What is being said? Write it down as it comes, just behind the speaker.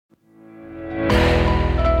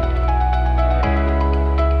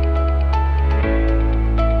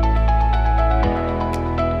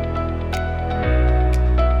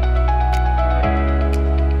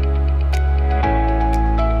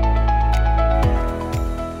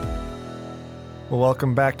Well,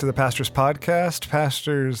 welcome back to the Pastors Podcast.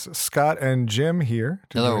 Pastors Scott and Jim here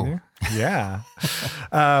to Hello. join you. Yeah.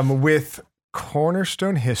 With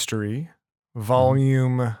Cornerstone History,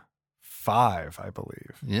 Volume 5, I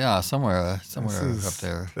believe. Yeah, somewhere up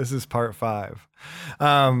there. This is part 5.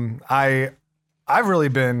 I've really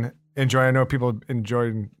been enjoying. I know people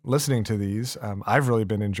enjoyed listening to these. I've really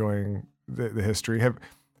been enjoying the history.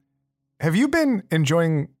 Have you been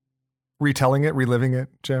enjoying retelling it, reliving it,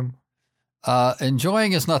 Jim?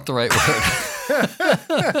 Enjoying is not the right word.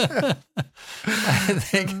 I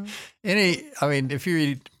think if you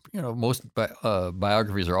read, most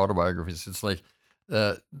biographies or autobiographies, it's like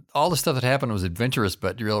all the stuff that happened was adventurous,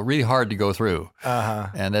 but really hard to go through.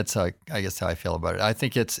 And that's how I guess how I feel about it. I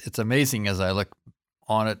think it's amazing as I look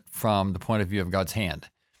on it from the point of view of God's hand.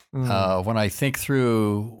 When I think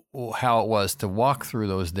through how it was to walk through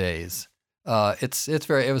those days, it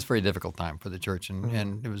was a very difficult time for the church,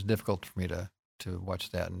 and it was difficult for me to watch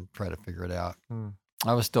that and try to figure it out.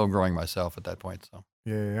 I was still growing myself at that point, so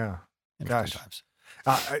Yeah. Gosh. Times.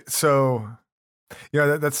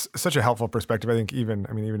 That's such a helpful perspective. I think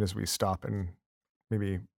even as we stop and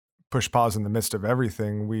maybe push pause in the midst of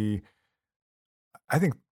everything, I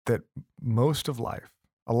think that most of life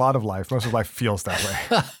feels that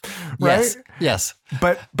way, right? Yes.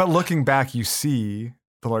 But looking back, you see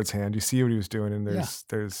the Lord's hand. You see what He was doing, and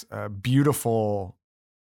there's a beautiful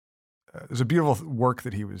work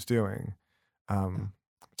that He was doing.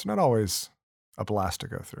 It's not always a blast to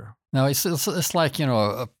go through. No, it's like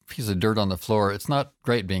a piece of dirt on the floor. It's not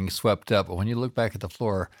great being swept up, but when you look back at the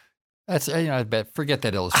floor, that's I bet forget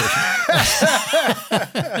that illustration.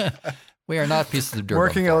 We are not pieces of dirt.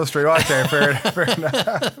 Working illustrator. Okay, fair enough.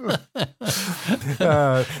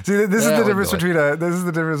 See, this is the difference between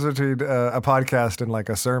a podcast and like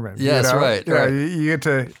a sermon. Yes, right. You get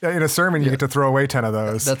to in a sermon, you get to throw away 10 of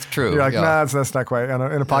those. That's true. You're like, nah, that's not quite. In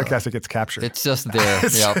a podcast, it gets captured. It's just there.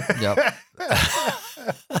 Yep.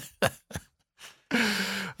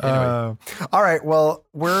 Anyway. All right. Well,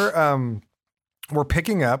 we're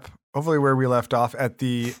picking up hopefully where we left off at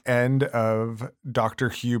the end of Dr.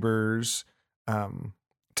 Huber's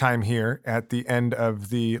time here, at the end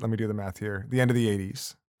of let me do the math here, the end of the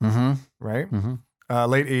 80s, right?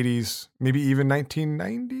 Late 80s, maybe even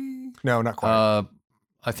 1990? No, not quite.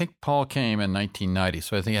 I think Paul came in 1990,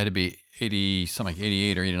 so I think it had to be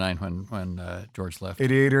 88 or 89 when George left.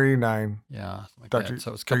 88 or 89. Yeah, like Dr. that.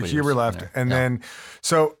 So it's a couple Dr. Huber left. There. And then,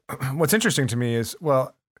 so what's interesting to me is,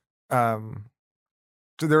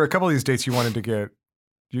 so there were a couple of these dates you wanted to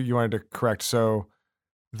correct. So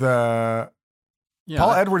Paul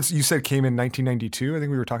Edwards, you said came in 1992. I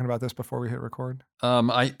think we were talking about this before we hit record.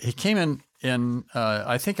 He came in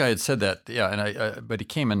I think I had said that. Yeah, but he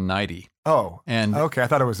came in 90. Oh, and okay. I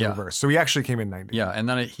thought it was the reverse. So he actually came in 90. Yeah, and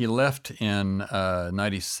then he left in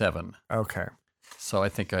 97. Okay. So I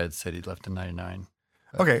think I had said he left in 99.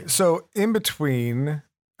 Okay, so in between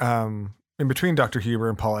Dr. Huber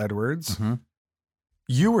and Paul Edwards,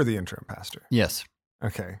 you were the interim pastor. Yes.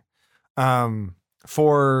 Okay.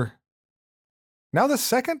 For now the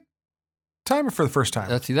second time or for the first time?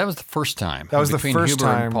 That was the first time. That was the first Huber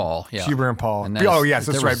time. And Paul. Yeah. Huber and Paul. And yes,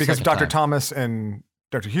 that's right. Because Dr. Thomas and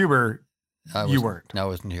Dr. Huber, you weren't. No, I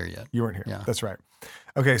wasn't here yet. You weren't here. Yeah. That's right.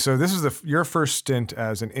 Okay, so this is your first stint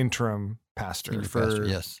as an interim pastor for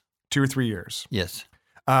yes. 2 or 3 years. Yes.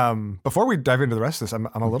 Before we dive into the rest of this, I'm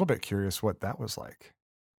a little bit curious what that was like.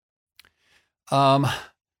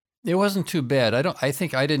 It wasn't too bad. I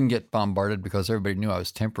think I didn't get bombarded because everybody knew I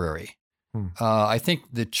was temporary. I think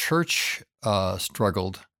the church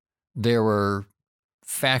struggled. There were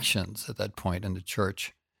factions at that point in the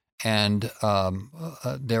church, and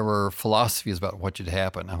there were philosophies about what should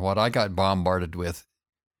happen. And what I got bombarded with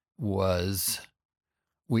was,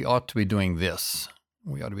 we ought to be doing this,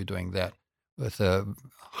 we ought to be doing that, with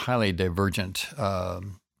highly divergent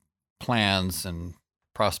plans and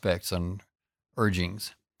prospects and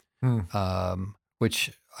urgings,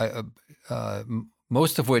 which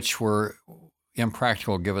most of which were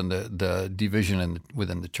impractical given the division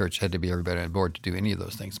within the church. Had to be everybody on board to do any of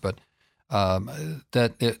those things. But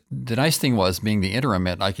the nice thing was, being the interim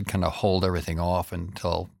meant I could kind of hold everything off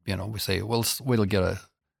until, we say, well, we'll get a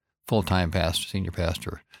full-time pastor, senior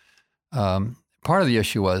pastor. Part of the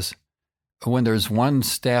issue was, when there's one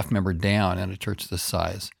staff member down in a church this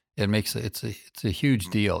size, it's a huge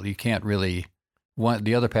deal. You can't really,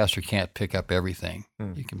 the other pastor can't pick up everything.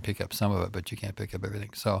 You can pick up some of it, but you can't pick up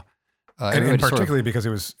everything. So, and particularly because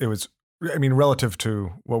it was, relative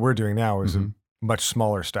to what we're doing now, is a much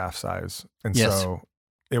smaller staff size, and so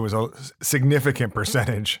it was a significant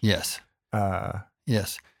percentage. Yes.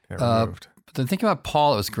 Yes. Removed. the thing about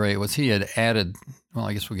Paul that was great was he had added, well,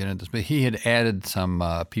 I guess we'll get into this, but he had added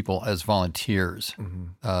some people as volunteers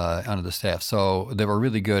onto the staff. So they were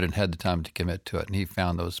really good and had the time to commit to it. And he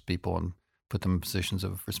found those people and put them in positions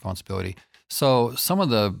of responsibility. So some of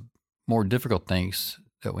the more difficult things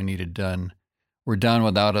that we needed done were done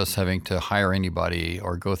without us having to hire anybody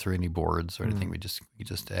or go through any boards or anything. We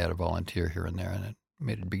just add a volunteer here and there, and it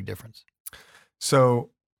made a big difference. So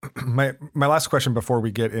my last question before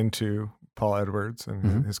we get into Paul Edwards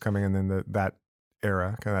and his coming, and then that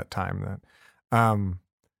era, kind of that time that,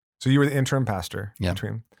 so you were the interim pastor. Yeah.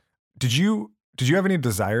 Between. Did you have any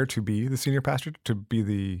desire to be the senior pastor, to be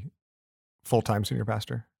the full-time senior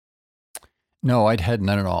pastor? No, I'd had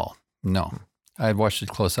none at all. No, I had watched it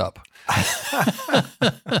close up.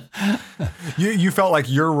 You felt like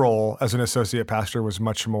your role as an associate pastor was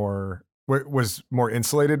much more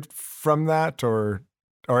insulated from that, or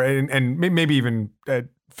maybe even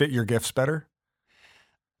fit your gifts better?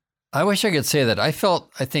 I wish I could say that. I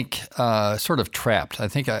think, sort of trapped. I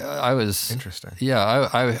think I was interesting. Yeah,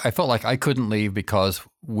 I felt like I couldn't leave because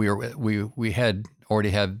we had already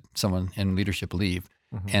had someone in leadership leave,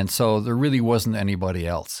 and so there really wasn't anybody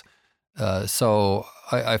else. So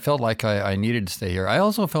I felt like I needed to stay here. I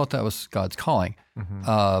also felt that was God's calling,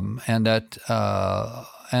 and that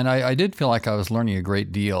and I did feel like I was learning a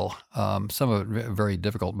great deal. Some of it very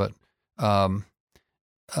difficult, but so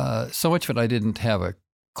much of it I didn't have a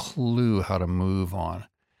clue how to move on.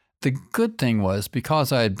 The good thing was,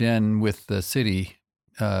 because I had been with the city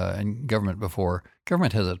and government before,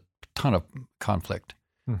 government has a ton of conflict.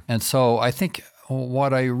 And so I think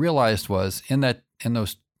what I realized was in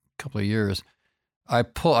those couple of years, I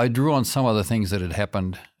drew on some of the things that had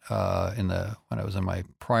happened when I was in my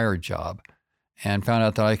prior job, and found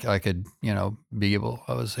out that I could, I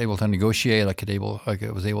was able to negotiate. I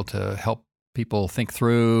was able to help people think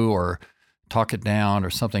through or talk it down or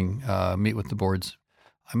something, meet with the boards.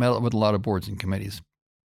 I met with a lot of boards and committees.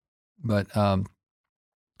 But I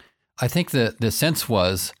think the sense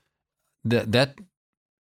was that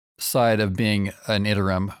side of being an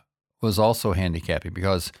interim was also handicapping,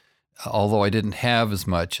 because although I didn't have as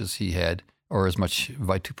much as he had or as much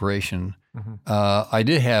vituperation, I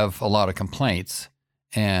did have a lot of complaints.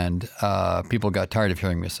 And people got tired of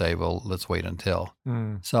hearing me say, well, let's wait until.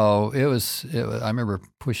 So it was, I remember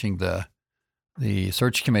pushing the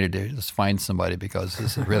search committee to just find somebody, because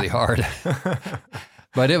this is really hard.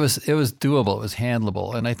 But it was doable. It was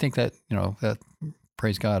handleable. And I think that, that,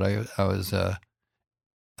 praise God, I was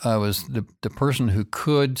the person who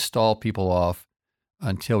could stall people off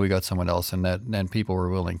until we got someone else, and then people were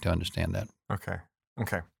willing to understand that. Okay.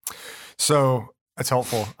 So that's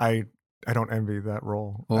helpful. I don't envy that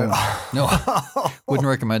role. Oh, no, wouldn't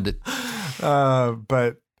recommend it.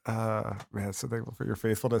 But man, so thankful for your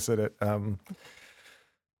faithfulness at it.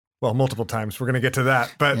 Well, multiple times. We're going to get to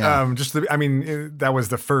that, but that was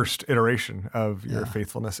the first iteration of your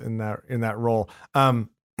faithfulness in that role.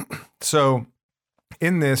 So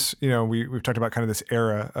in this, we've talked about kind of this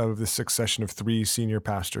era of the succession of three senior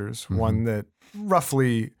pastors, one that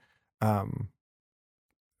roughly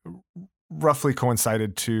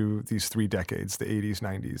coincided to these 3 decades, the 80s,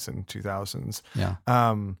 90s, and 2000s. Yeah.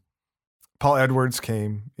 Paul Edwards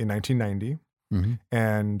came in 1990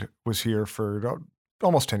 and was here for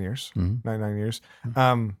almost 10 years, 9 years.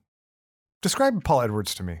 Describe Paul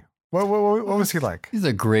Edwards to me. What was he like? He's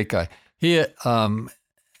a great guy. He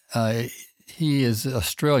is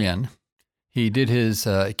Australian. He did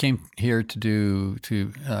came here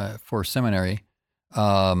for seminary,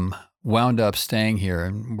 wound up staying here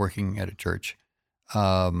and working at a church.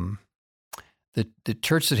 The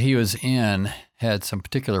church that he was in had some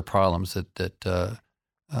particular problems that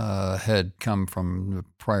had come from the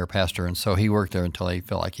prior pastor, and so he worked there until he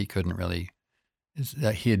felt like he couldn't really.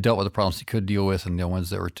 He had dealt with the problems he could deal with, and the ones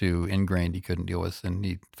that were too ingrained he couldn't deal with, and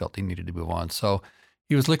he felt he needed to move on. So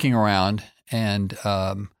he was looking around and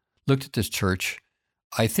looked at this church.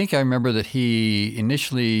 I think I remember that he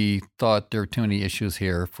initially thought there were too many issues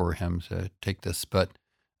here for him to take this, but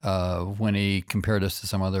when he compared us to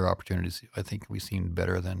some other opportunities, I think we seemed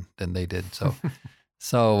better than they did. So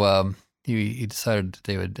he decided that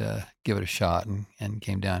they would give it a shot and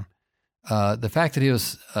came down. The fact that he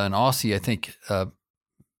was an Aussie, I think,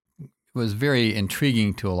 was very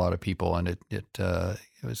intriguing to a lot of people, and it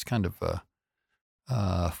was kind of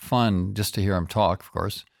fun just to hear him talk, of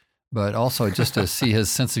course, but also just to see his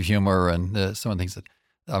sense of humor and some of the things that,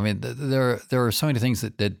 I mean, there are so many things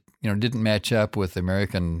that didn't match up with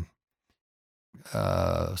American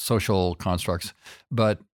social constructs,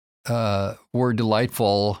 but were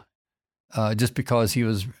delightful just because he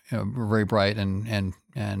was very bright and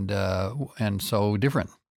and so different.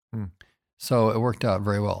 Hmm. So it worked out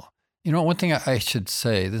very well. One thing I should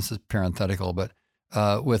say, this is parenthetical, but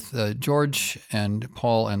with George and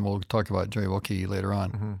Paul, and we'll talk about Jerry Wilkie later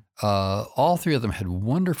on, Mm-hmm. all three of them had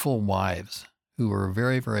wonderful wives who were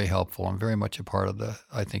very, very helpful and very much a part of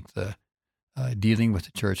the dealing with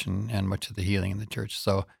the church and much of the healing in the church.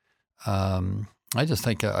 So I just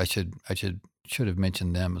think I should have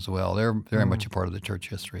mentioned them as well. They're very much a part of the church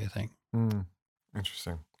history, I think.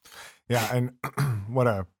 Interesting. Yeah, and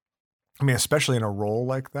especially in a role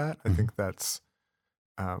like that, I think that's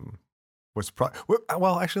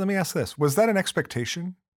well, actually, let me ask this. Was that an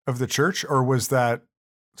expectation of the church, or was that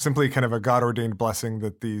simply kind of a God-ordained blessing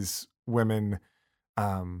that these women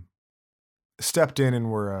stepped in and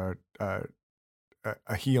were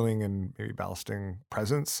a healing and maybe ballasting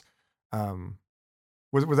presence?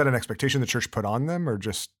 Was that an expectation the church put on them, or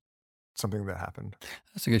just something that happened?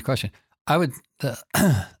 That's a good question. I would let's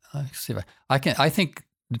see if I think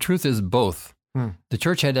the truth is both. The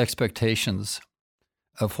church had expectations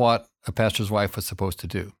of what a pastor's wife was supposed to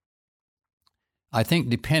do. I think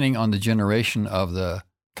depending on the generation of the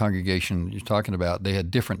congregation you're talking about, they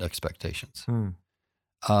had different expectations.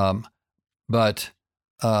 But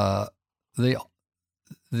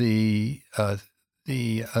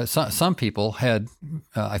some people had,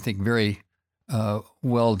 I think, very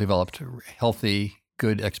well-developed, healthy,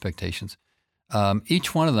 good expectations.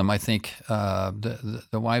 Each one of them, I think, the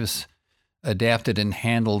wives adapted and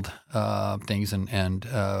handled things and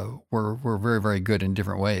were very, very good in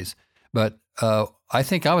different ways. But I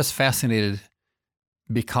think I was fascinated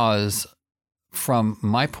because from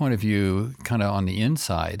my point of view, kind of on the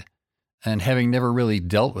inside, and having never really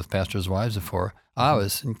dealt with pastors' wives before, I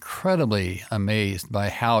was incredibly amazed by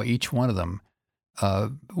how each one of them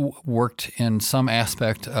worked in some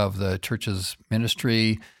aspect of the church's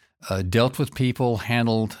ministry, dealt with people,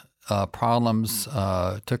 handled problems,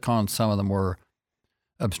 took on some of the more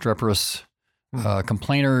obstreperous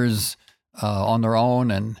complainers on their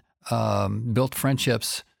own, and built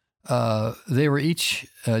friendships. They were each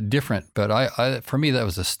different, but for me, that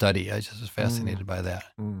was a study. I just was fascinated by that.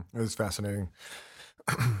 It was fascinating.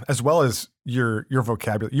 As well as your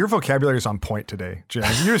vocabulary. Your vocabulary is on point today, Jim.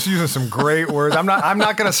 You're just using some great words. I'm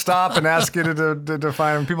not going to stop and ask you to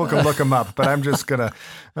define them. People can look them up, but I'm just gonna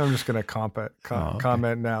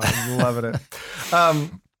comment now. I'm loving it.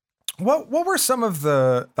 What were some of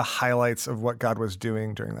the highlights of what God was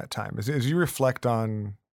doing during that time? As you reflect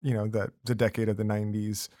on the decade of the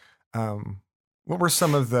 90s, what were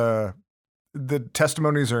some of the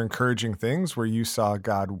testimonies or encouraging things where you saw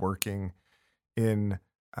God working in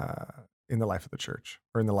the life of the church,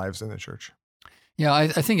 or in the lives in the church? Yeah, I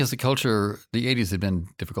think as a culture, the 80s had been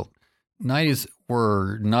difficult. 90s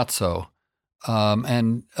were not so.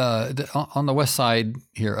 And on the west side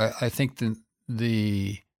here, I think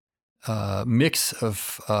the mix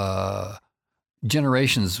of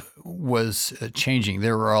generations was changing.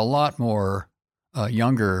 There were a lot more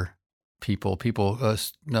younger people.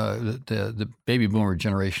 The baby boomer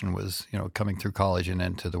generation was coming through college and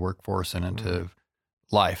into the workforce and into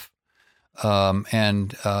life,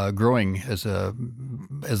 and growing as a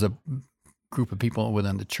group of people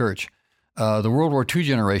within the church. The World War II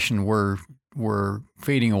generation were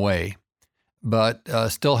fading away, but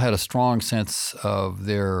still had a strong sense of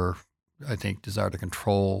their, I think, desire to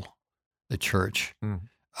control the church.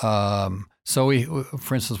 So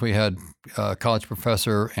for instance, we had a college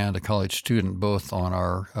professor and a college student both on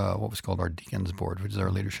our what was called our deacons board, which is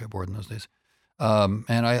our leadership board in those days. And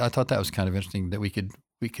I thought that was kind of interesting that we could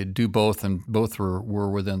do both, and both were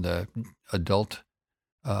within the adult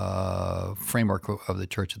framework of the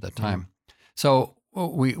church at that time. So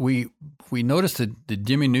we noticed the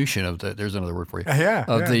diminution of there's another word for you.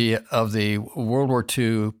 Of the World War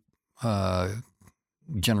II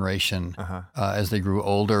generation as they grew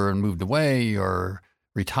older and moved away or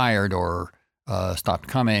retired or stopped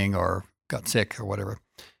coming or got sick or whatever.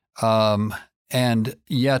 And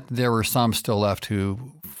yet there were some still left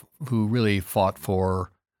who really fought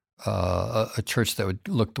for a church that would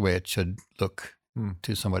look the way it should look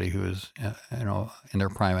to somebody who was in their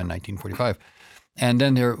prime in 1945. And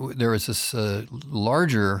then there was this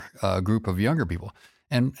larger group of younger people.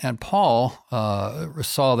 And Paul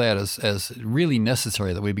saw that as really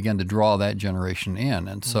necessary that we began to draw that generation in,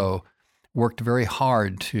 and so worked very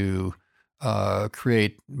hard to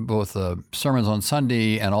create both sermons on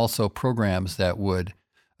Sunday and also programs that would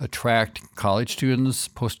attract college students,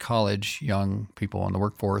 post-college young people in the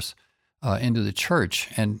workforce into the church,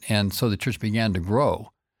 and so the church began to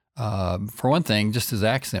grow. For one thing, just his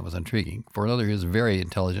accent was intriguing. For another, he was very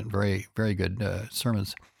intelligent, very, very good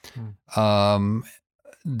sermons.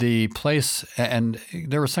 the place, and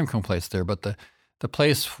there was some complaints there, but the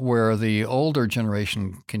place where the older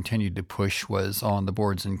generation continued to push was on the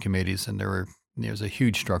boards and committees, and there was a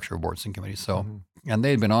huge structure of boards and committees. So, and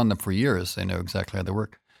they had been on them for years. They know exactly how they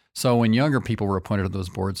work. So when younger people were appointed to those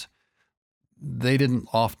boards, they didn't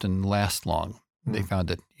often last long. They found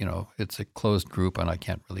that, it's a closed group and I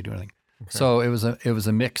can't really do anything. Okay. So it was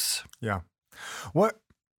a mix. Yeah. What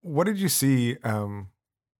did you see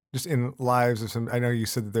just in lives of some? I know you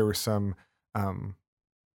said that there were some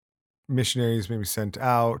missionaries maybe sent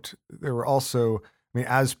out. There were also,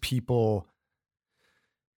 as people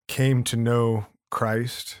came to know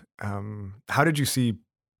Christ, how did you see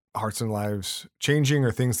hearts and lives changing,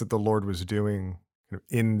 or things that the Lord was doing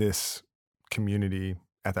in this community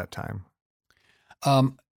at that time?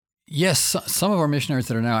 Yes, some of our missionaries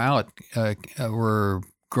that are now out were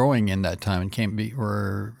growing in that time and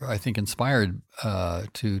were, I think, inspired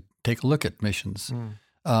to take a look at missions.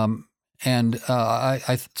 So I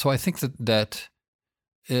think that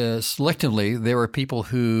selectively there were people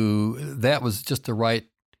who that was just the right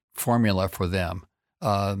formula for them.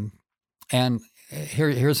 And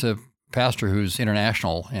here's a pastor who's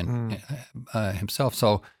international and himself.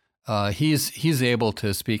 So he's able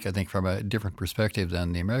to speak, I think, from a different perspective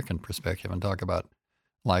than the American perspective, and talk about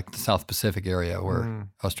like the South Pacific area where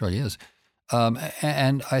Australia is.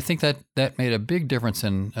 And I think that made a big difference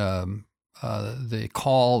in the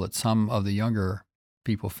call that some of the younger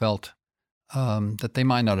people felt that they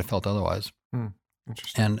might not have felt otherwise.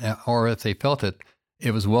 Interesting. And or if they felt it,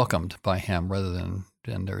 it was welcomed by him rather than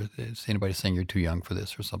there's anybody saying you're too young for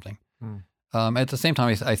this or something. At the same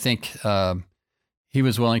time, I think he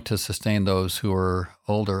was willing to sustain those who were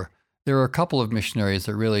older. There were a couple of missionaries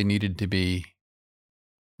that really needed to be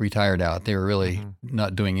retired out. They were really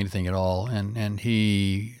not doing anything at all. And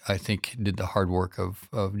he, I think, did the hard work of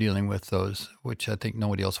dealing with those, which I think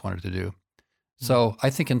nobody else wanted to do. So I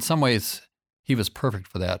think in some ways he was perfect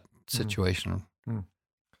for that situation.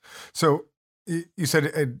 So you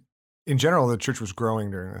said in general the church was growing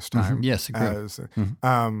during this time. Yes, it grew.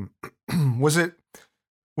 Was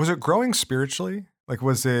it growing spiritually? Like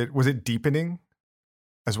was it deepening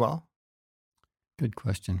as well? Good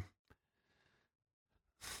question.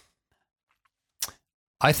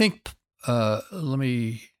 I think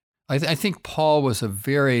I think Paul was a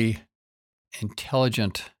very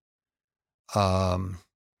intelligent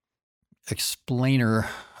explainer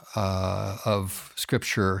of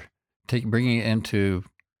Scripture, bringing it into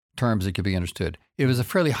terms that could be understood. It was a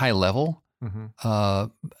fairly high level,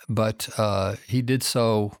 but he did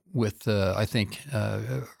so with, I think,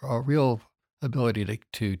 a real ability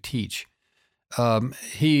to teach.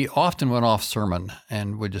 He often went off sermon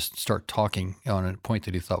and would just start talking on a point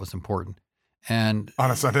that he thought was important. And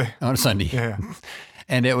on a Sunday? On a Sunday. Yeah.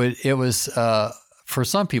 And it was for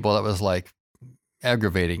some people, that was like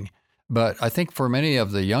aggravating. But I think for many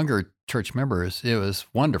of the younger church members, it was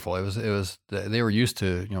wonderful. It was they were used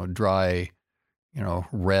to, dry,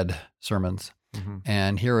 red sermons.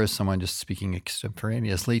 And here is someone just speaking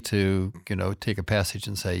extemporaneously to, take a passage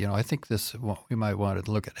and say, I think we might want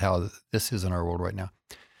to look at how this is in our world right now.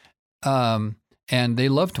 And they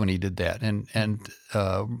loved when he did that and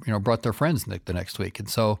brought their friends the next week. And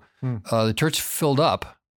so the church filled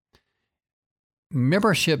up.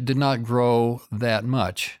 Membership did not grow that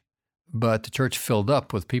much, but the church filled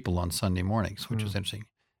up with people on Sunday mornings, which was interesting.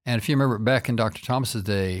 And if you remember back in Dr. Thomas's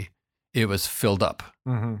day, it was filled up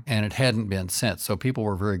and it hadn't been since. So people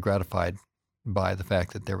were very gratified by the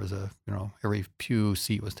fact that there was every pew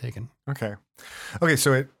seat was taken. Okay.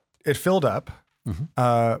 So it filled up.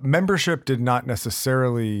 Membership did not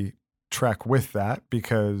necessarily track with that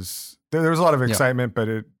because there was a lot of excitement,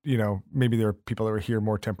 but maybe there were people that were here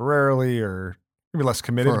more temporarily or maybe less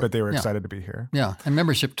committed, but they were excited to be here. Yeah. And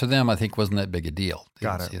membership to them, I think, wasn't that big a deal.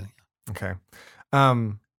 Got it. Okay.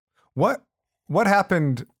 What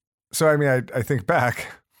happened? So, I think back,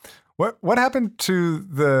 what happened to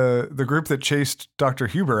the group that chased Dr.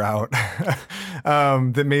 Huber out,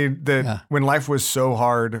 when life was so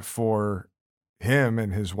hard for him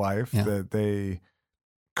and his wife that they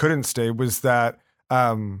couldn't stay? Was that,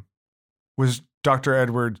 was Dr.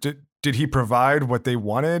 Edwards, did he provide what they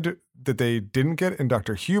wanted that they didn't get in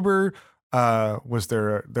Dr. Huber? Was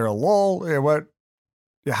there a lull?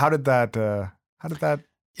 How did that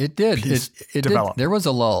It did. It develop? There was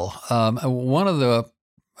a lull. One of the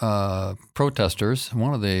protesters,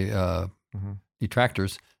 one of the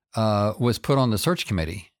detractors, was put on the search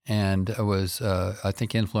committee and was, I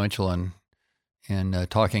think, influential in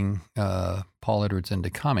talking Paul Edwards into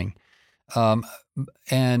coming.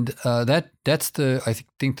 And that's I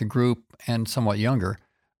think the group, and somewhat younger,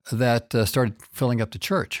 that started filling up the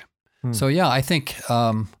church. Hmm. So yeah, I think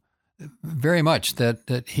very much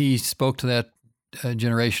that he spoke to that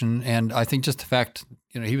generation, and I think just the fact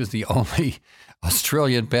he was the only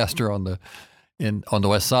Australian pastor on the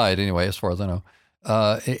West Side anyway, as far as I know,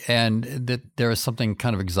 and that there was something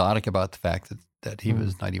kind of exotic about the fact that he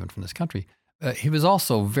was not even from this country. He was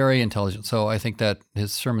also very intelligent, so I think that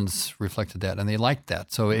his sermons reflected that, and they liked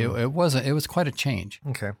that. So it was quite a change.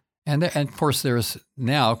 Okay. And of course, there's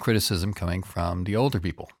now criticism coming from the older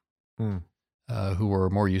people who were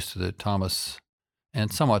more used to the Thomas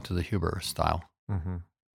and somewhat to the Huber style.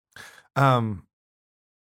 Mm-hmm.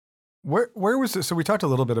 Where was it? So we talked a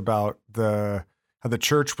little bit about how the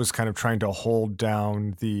church was kind of trying to hold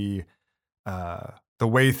down the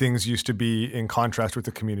way things used to be in contrast with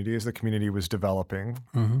the community as the community was developing.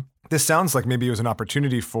 Mm-hmm. This sounds like maybe it was an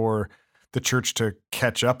opportunity for the church to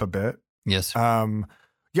catch up a bit. Yes.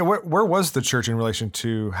 Yeah. Where was the church in relation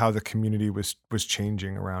to how the community was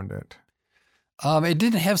changing around it? It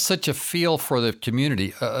didn't have such a feel for the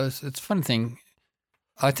community. It's a funny thing.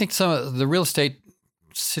 I think some of the real estate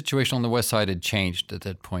situation on the West Side had changed at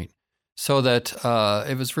that point, so that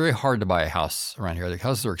it was very hard to buy a house around here. The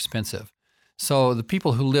houses are expensive. So the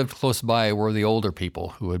people who lived close by were the older people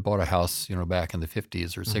who had bought a house, back in the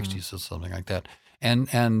 50s or 60s or something like that.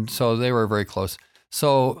 And so they were very close.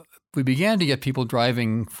 So we began to get people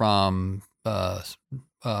driving from kind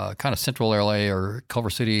of central LA or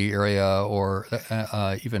Culver City area or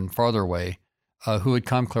even farther away who would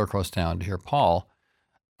come clear across town to hear Paul.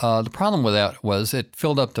 The problem with that was it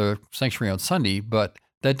filled up the sanctuary on Sunday, but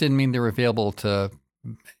that didn't mean they were available to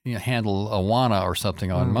handle Awana or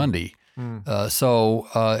something on Monday. So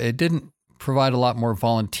it didn't provide a lot more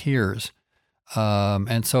volunteers.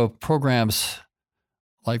 And so programs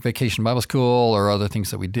like Vacation Bible School or other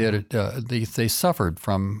things that we did, they suffered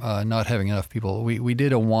from not having enough people. We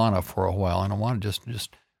did Awana for a while, and Awana just was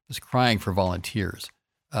crying for volunteers.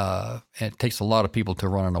 And it takes a lot of people to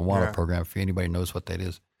run an Awana program, if anybody knows what that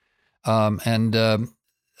is. That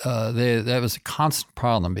was a constant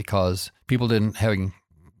problem because people having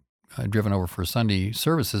driven over for Sunday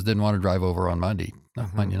services didn't want to drive over on Monday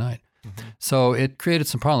night. Mm-hmm. So it created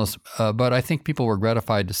some problems, but I think people were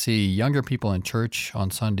gratified to see younger people in church on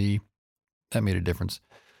Sunday. That made a difference.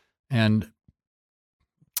 And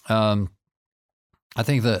I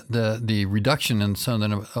think the reduction in some of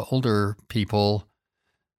the older people,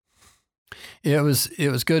 it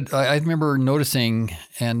was good. I remember noticing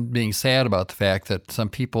and being sad about the fact that some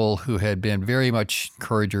people who had been very much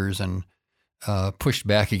encouragers and pushed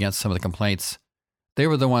back against some of the complaints, they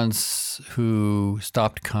were the ones who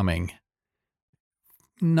stopped coming.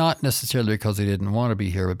 Not necessarily because they didn't want to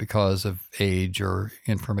be here, but because of age or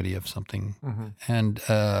infirmity of something. Mm-hmm. And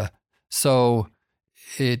so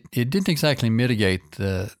it didn't exactly mitigate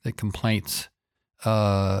the complaints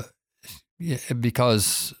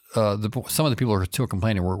because some of the people who were still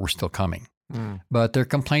complaining were still coming. But their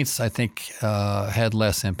complaints, I think, had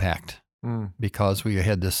less impact. Because we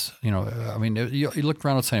had this, you looked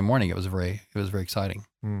around on Sunday morning, it was very exciting.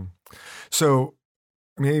 So,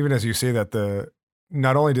 even as you say that,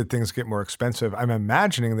 not only did things get more expensive, I'm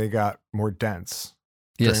imagining they got more dense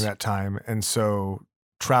during that time. And so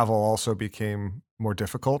travel also became more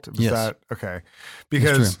difficult. Was that okay?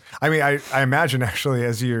 Because I imagine actually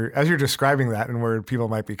as you're describing that and where people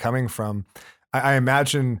might be coming from, I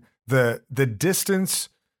imagine the distance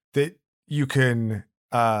that you can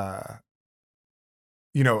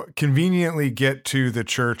conveniently get to the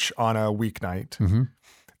church on a weeknight. Mm-hmm.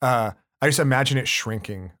 I just imagine it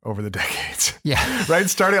shrinking over the decades. Yeah. Right?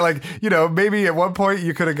 Starting maybe at one point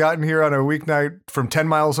you could have gotten here on a weeknight from 10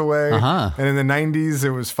 miles away. And in the 90s,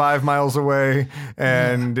 it was 5 miles away.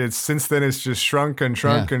 And since then it's just shrunk and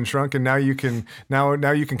shrunk and shrunk. And now you can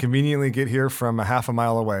conveniently get here from a half a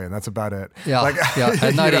mile away. And that's about it. Yeah.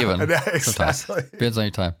 Not even. Exactly. Sometimes. Depends on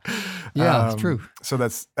your time. Yeah, it's true. So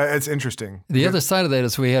it's interesting. The other side of that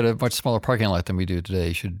is we had a much smaller parking lot than we do today.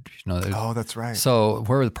 You should know that. Oh, that's right. So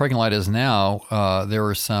where the parking lot is now, there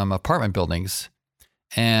were some apartment buildings,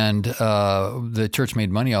 and the church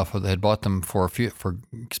made money off of it. They had bought them for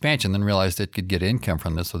expansion, then realized it could get income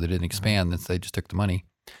from this, so they didn't expand. They just took the money.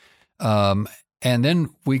 And then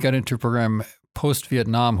we got into a program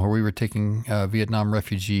post-Vietnam where we were taking Vietnam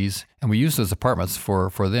refugees, and we used those apartments for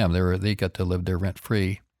them. They got to live there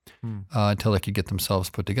rent-free. Until they could get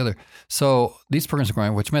themselves put together. So these programs are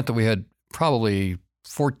growing, which meant that we had probably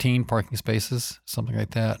 14 parking spaces, something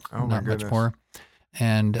like that. Oh, not much more.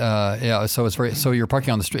 And so so you're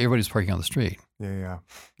parking on the street. Everybody's parking on the street. Yeah.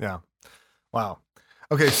 Wow.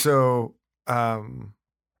 Okay, so in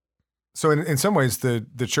some ways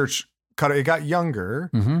the church it got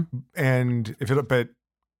younger, Mm-hmm. and but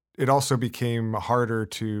it also became harder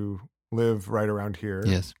to live right around here.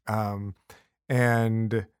 Yes.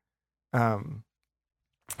 And I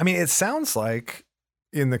mean, it sounds like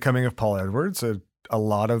in the coming of Paul Edwards, a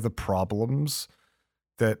lot of the problems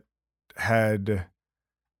that had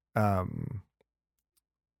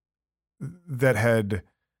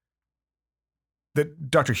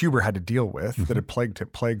that Dr. Huber had to deal with, that had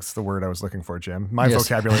plagues the word I was looking for, Jim. My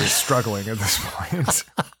vocabulary is struggling at this point.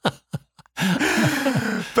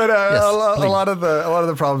 But a lot of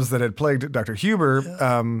the problems that had plagued Dr.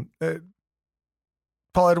 Huber,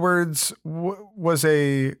 Paul Edwards was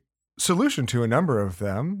a solution to a number of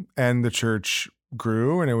them, and the church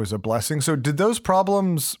grew, and it was a blessing. So did those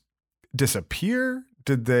problems disappear?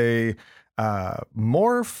 Did they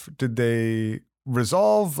morph? Did they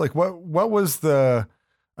resolve? Like what was the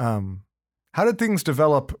how did things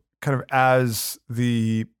develop kind of as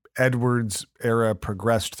the Edwards era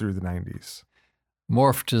progressed through the 90s?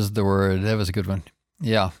 Morphed is the word. That was a good one.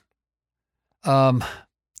 Yeah.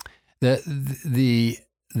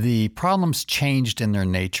 The problems changed in their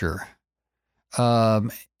nature.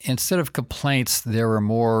 Instead of complaints, there were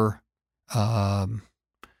more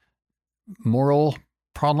moral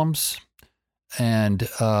problems and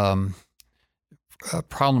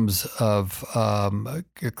problems of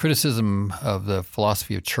criticism of the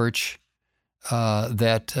philosophy of church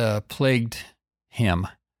that plagued him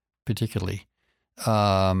particularly.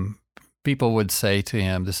 People would say to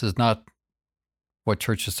him, "This is not what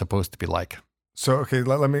church is supposed to be like." So, okay,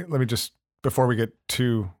 let me just, before we get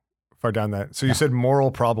too far down that. So you said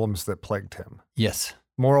moral problems that plagued him. Yes.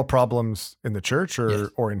 Moral problems in the church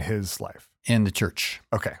or in his life? In the church.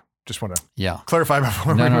 Okay. Just want to clarify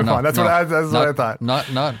before we move on. That's what I thought. Not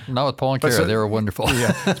with Paul and Kara. So, they were wonderful.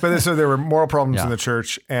 Yeah. But so there were moral problems in the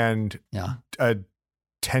church and a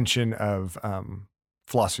tension of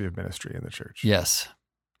philosophy of ministry in the church. Yes.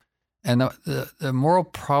 And the moral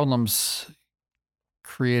problems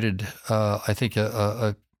created, I think,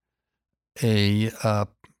 a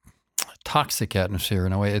toxic atmosphere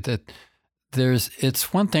in a way.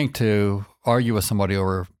 It's one thing to argue with somebody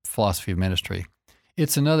over philosophy of ministry.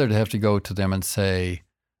 It's another to have to go to them and say,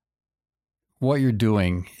 what you're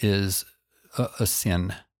doing is a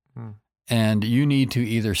sin, and you need to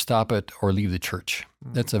either stop it or leave the church.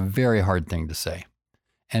 That's a very hard thing to say.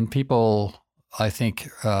 And people, I think,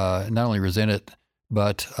 not only resent it,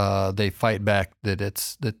 but they fight back that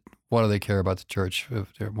what do they care about the church? Get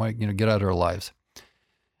out of their lives.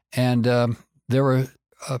 And there were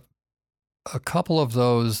a couple of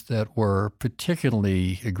those that were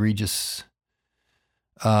particularly egregious.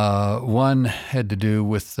 One had to do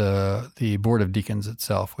with the Board of Deacons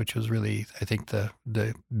itself, which was really, I think, the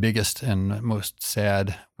biggest and most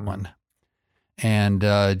sad one, and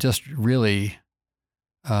just really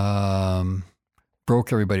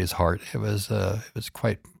broke everybody's heart. It was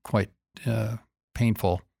quite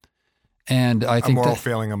painful, and I think a moral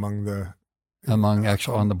failing among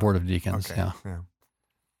on the Board of Deacons. Okay. Yeah.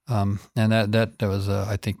 And that was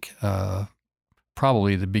I think.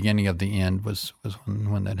 Probably the beginning of the end was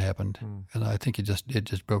when that happened, and I think it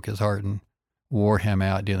just broke his heart and wore him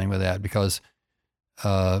out dealing with that, because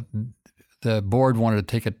the board wanted to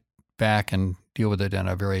take it back and deal with it in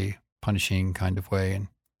a very punishing kind of way, and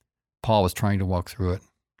Paul was trying to walk through it.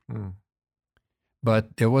 But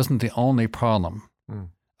it wasn't the only problem.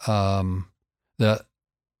 The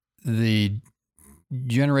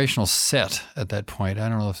generational set at that point, I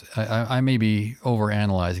don't know if I may be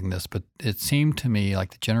overanalyzing this, but it seemed to me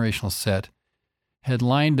like the generational set had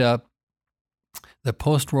lined up the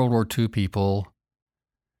post-World War II people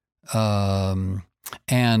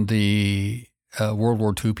and the World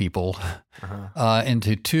War II people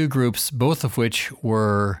into two groups, both of which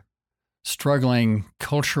were struggling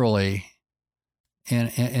culturally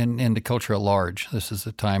in the culture at large. This is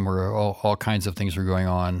a time where all kinds of things were going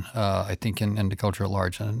on, I think, in the culture at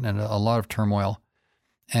large, and a lot of turmoil.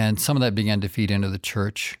 And some of that began to feed into the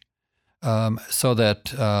church, so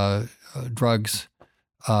that drugs,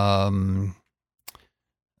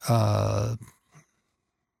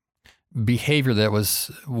 behavior that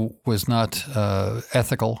was not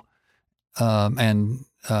ethical, and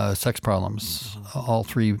sex problems, all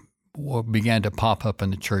three began to pop up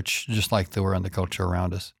in the church, just like they were in the culture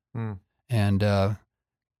around us. And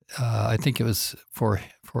I think it was for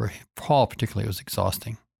Paul particularly, it was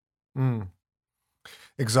exhausting.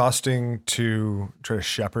 Exhausting to try to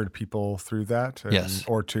shepherd people through that, yes,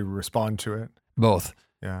 or to respond to it. Both.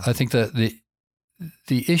 Yeah, I think that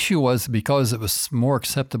the issue was because it was more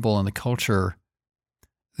acceptable in the culture,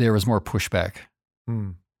 there was more pushback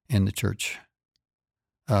in the church.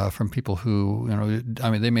 from people who,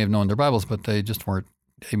 they may have known their Bibles, but they just weren't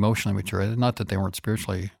emotionally mature. Not that they weren't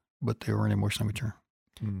spiritually, but they weren't emotionally mature.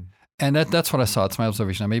 Mm. And that's what I saw. It's my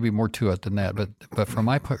observation. There may be more to it than that, but from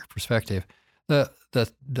my perspective,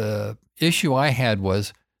 the issue I had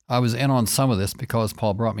was I was in on some of this because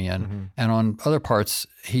Paul brought me in, mm-hmm. and on other parts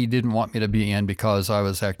he didn't want me to be in because I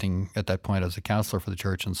was acting at that point as a counselor for the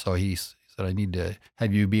church, and so he said I need to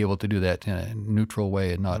have you be able to do that in a neutral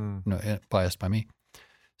way and not biased by me.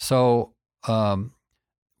 So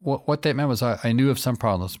what that meant was I knew of some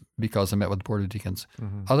problems because I met with the Board of Deacons.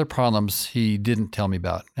 Mm-hmm. Other problems he didn't tell me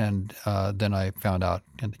about, and then I found out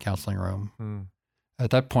in the counseling room. Mm. At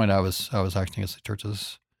that point, I was acting as the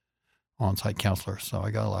church's on-site counselor, so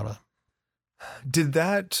I got a lot of. Did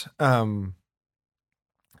that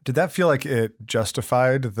feel like it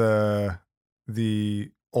justified the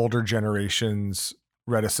older generation's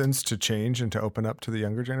reticence to change and to open up to the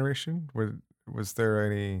younger generation? Was there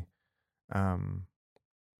any?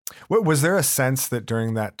 Was there a sense that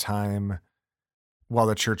during that time, while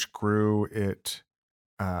the church grew, its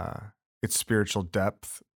spiritual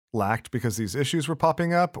depth lacked because these issues were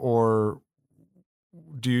popping up, or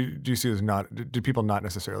do you see as not? Do people not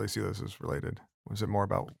necessarily see those as related? Was it more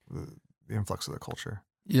about the influx of the culture?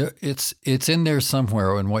 Yeah, it's in there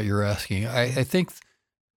somewhere in what you're asking. I think,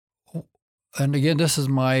 and again, this is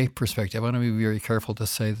my perspective. I want to be very careful to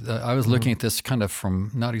say that I was looking at this kind of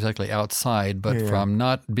from not exactly outside, but from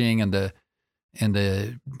not being in the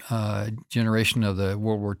generation of the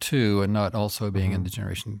World War II, and not also being in the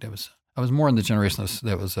generation that was. I was more in the generation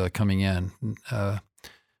that was coming in,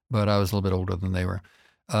 but I was a little bit older than they were.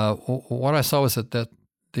 What I saw was that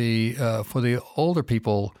for the older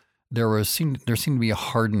people, there seemed to be a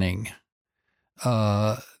hardening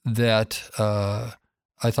that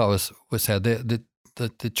I thought was sad.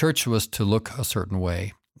 The church was to look a certain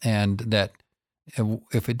way, and that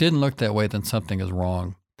if it didn't look that way, then something is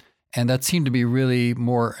wrong. And that seemed to be really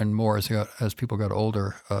more and more as people got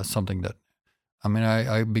older, something that,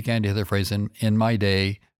 I began to hear the phrase, in my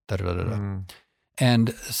day, da-da-da-da-da. Mm.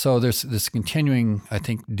 And so there's this continuing, I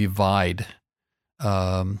think, divide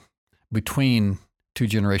between two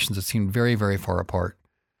generations that seemed very, very far apart.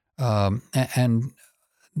 And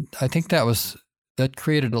I think that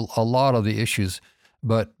created a lot of the issues.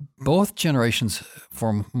 But both generations,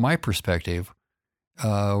 from my perspective,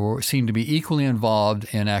 seemed to be equally involved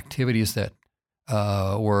in activities that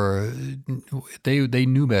they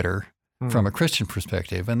knew better from a Christian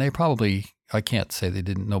perspective, and they probably, I can't say they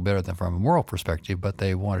didn't know better than from a moral perspective, but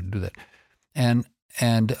they wanted to do that. And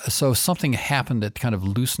so something happened that kind of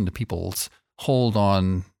loosened the people's hold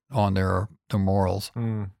on their morals.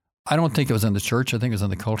 Mm. I don't think it was in the church. I think it was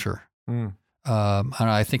in the culture. Mm. And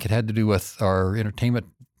I think it had to do with our entertainment.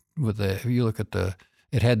 If you look at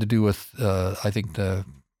it had to do with, I think, the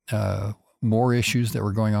war issues that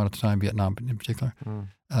were going on at the time, Vietnam in particular,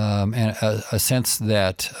 and a sense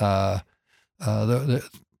that the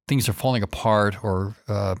things are falling apart, or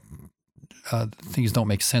things don't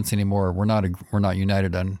make sense anymore. We're not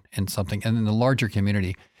united in something, and in the larger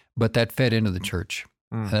community, but that fed into the church.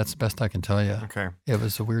 And that's the best I can tell you. Okay, it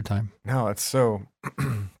was a weird time. No, it's so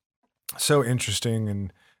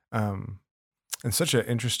interesting, and such an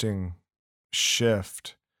interesting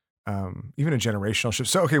shift, even a generational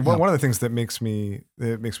shift. So, okay, one of the things that makes me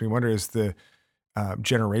wonder is the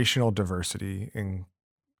generational diversity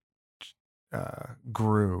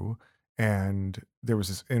grew, and there was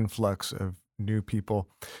this influx of new people.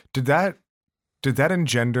 Did that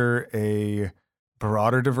engender a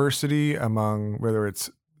broader diversity among whether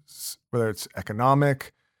it's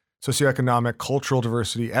economic, socioeconomic, cultural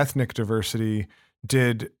diversity, ethnic diversity?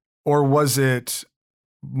 Or was it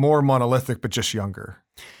more monolithic but just younger?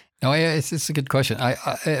 No, it's a good question.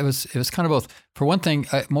 It was kind of both. For one thing,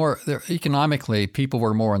 economically, people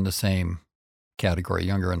were more in the same category,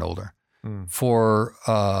 younger and older. Mm. For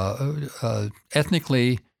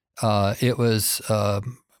ethnically, it was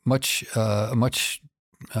much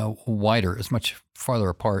wider. It's much farther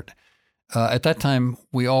apart. At that time,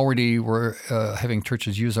 we already were having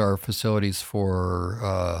churches use our facilities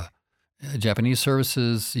for Japanese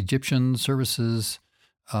services, Egyptian services,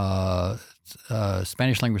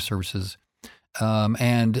 Spanish language services,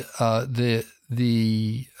 and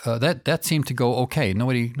that seemed to go okay.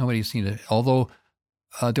 Nobody seemed to. Although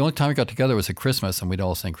the only time we got together was at Christmas, and we'd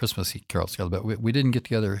all sing Christmas carols together, but we didn't get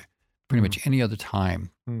together pretty much any other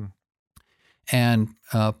time. Mm. And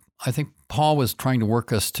I think Paul was trying to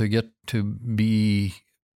work us to get to be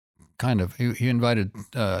kind of. He invited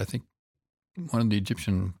I think one of the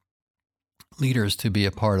Egyptian leaders to be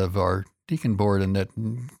a part of our deacon board, and that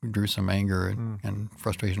drew some anger and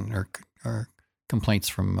frustration or complaints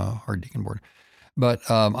from our deacon board. But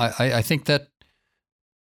I think that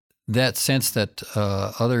sense that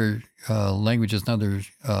other languages and other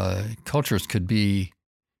cultures could be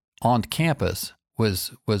on campus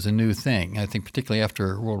was a new thing. I think particularly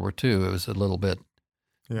after World War II, it was a little bit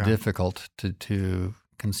difficult to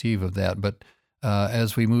conceive of that. But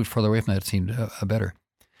as we moved further away from that, it seemed better.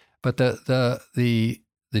 But the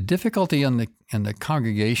difficulty in the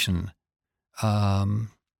congregation,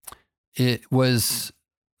 it was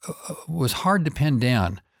hard to pin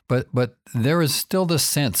down. But there is still this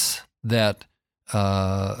sense that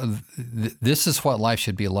this is what life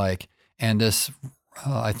should be like, and this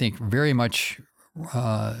I think very much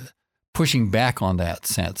pushing back on that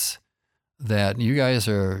sense that you guys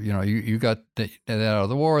are, you got that out of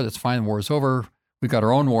the war. That's fine. The war is over. We've got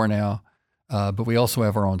our own war now, but we also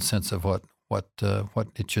have our own sense of what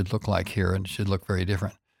it should look like here, and it should look very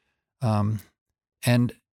different. And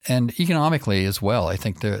economically as well, I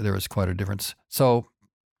think there was quite a difference. So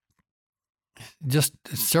just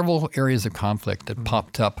several areas of conflict that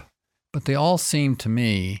popped up, but they all seem to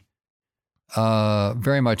me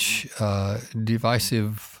very much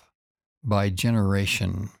divisive by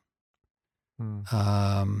generation.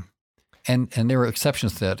 And there were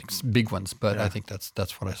exceptions to that, big ones, but I think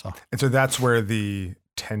that's what I saw. And so that's where the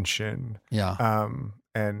tension, and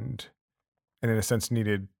in a sense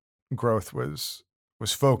needed growth was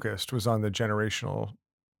focused, was on the generational,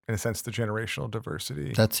 in a sense, the generational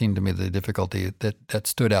diversity. That seemed to me the difficulty that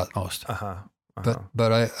stood out most.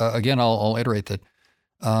 But I again, I'll iterate that.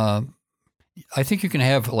 I think you can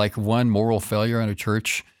have like one moral failure in a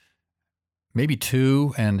church, maybe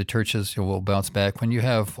two, and the churches will bounce back. When you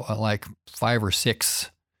have like 5 or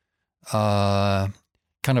 6, kind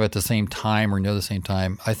of at the same time or near the same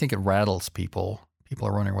time, I think it rattles people. People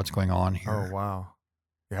are wondering what's going on here. Oh wow,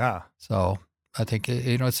 yeah. So I think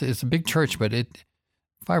it's a big church, but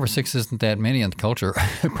 5 or 6 isn't that many in the culture.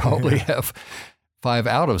 Probably have 5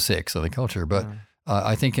 out of 6 in the culture, but.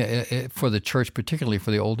 I think for the church, particularly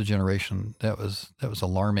for the older generation, that was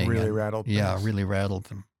alarming. Really rattled. Yeah, really rattled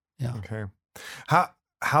them. Yeah. Okay.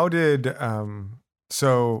 How did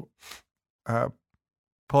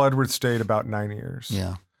Paul Edwards stayed about 9 years.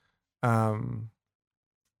 Yeah.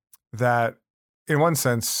 That in one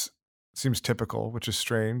sense seems typical, which is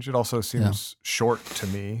strange. It also seems short to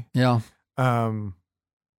me. Yeah.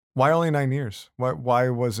 Why only 9 years? Why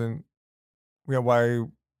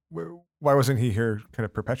wasn't he here kind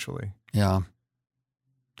of perpetually? Yeah.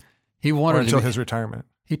 He wanted until his retirement.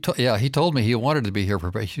 He told me he wanted to be here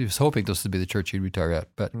for. He was hoping this would be the church he'd retire at.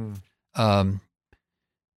 But I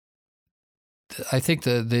think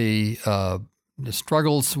the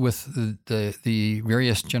struggles with the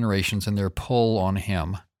various generations and their pull on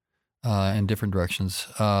him in different directions,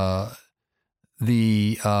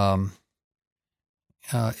 the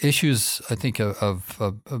issues I think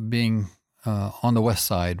of being on the west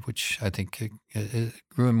side, which I think it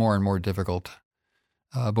grew more and more difficult,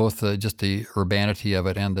 both just the urbanity of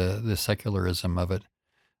it and the secularism of it.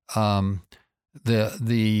 I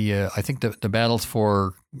think the battles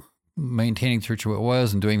for maintaining the church the way it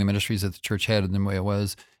was and doing the ministries that the church had in the way it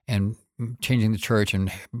was, and changing the church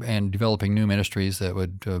and developing new ministries that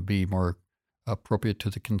would be more appropriate to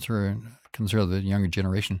the concern of the younger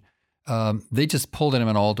generation. They just pulled at him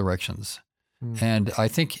in all directions, and I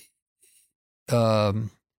think.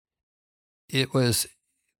 It was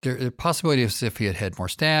the possibility of if he had had more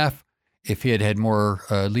staff, if he had had more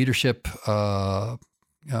leadership weight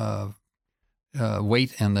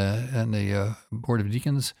in the board of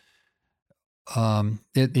deacons,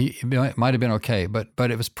 it might have been okay.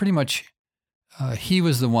 But it was pretty much he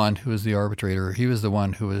was the one who was the arbitrator. He was the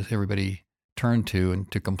one who everybody turned to and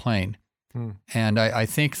to complain. And I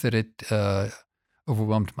think that it.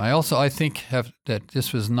 Overwhelmed him. I think that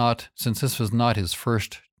this was not his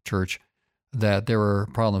first church, that there were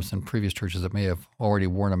problems in previous churches that may have already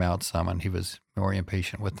worn him out some, and he was more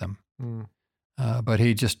impatient with them. But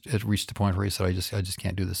he just had reached a point where he said, "I just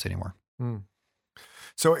can't do this anymore."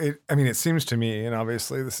 So it seems to me, and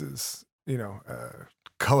obviously this is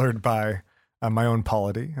colored by my own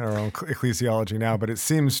polity, our own ecclesiology now, but it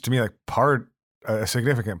seems to me like a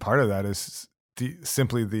significant part of that is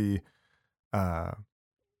simply the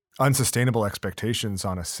unsustainable expectations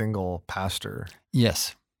on a single pastor.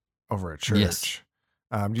 Yes. Over a church.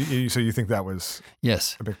 Yes. So you think that was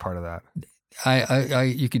a big part of that?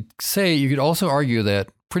 You could also argue that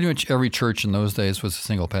pretty much every church in those days was a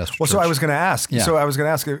single pastor. Well, church. so I was going to ask. Yeah. So I was going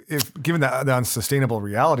to ask if given the unsustainable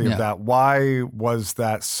reality of that, why was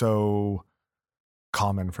that so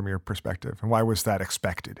common from your perspective, and why was that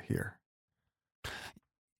expected here?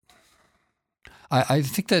 I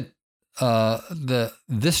think that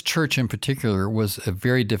this church in particular was a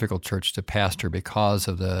very difficult church to pastor because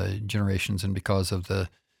of the generations and because of the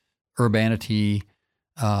urbanity,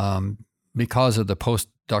 because of the post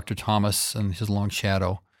Dr. Thomas and his long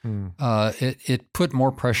shadow. It put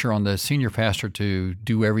more pressure on the senior pastor to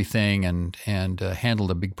do everything and handle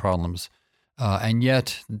the big problems. And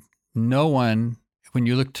yet, no one, when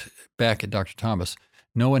you looked back at Dr. Thomas,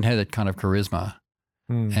 no one had that kind of charisma.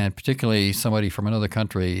 And particularly somebody from another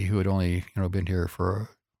country who had only been here for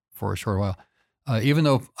a short while. Even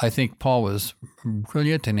though I think Paul was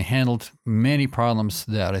brilliant and handled many problems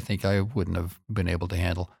that I think I wouldn't have been able to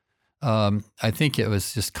handle, I think it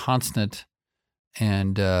was just constant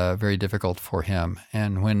and very difficult for him.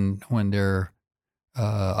 And when there,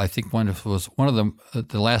 I think one of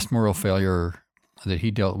the last moral failure that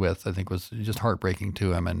he dealt with, I think was just heartbreaking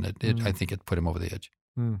to him, and I think it put him over the edge.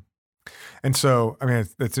 And so, I mean,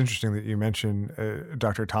 it's interesting that you mentioned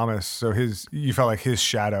Dr. Thomas. So you felt like his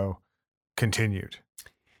shadow continued.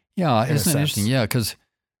 Yeah, isn't it interesting? Yeah, because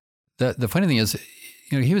the funny thing is,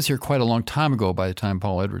 he was here quite a long time ago by the time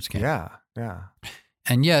Paul Edwards came. Yeah.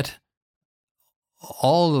 And yet,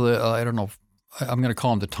 all of the I don't know, I'm going to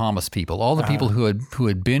call them the Thomas people. All the people who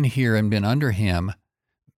had been here and been under him,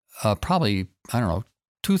 probably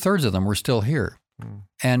 2/3 of them were still here.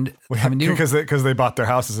 And because they bought their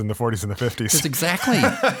houses in the 40s and the 50s.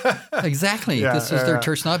 That's exactly. Yeah, this was their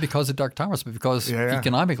church, not because of Dr. Thomas, but because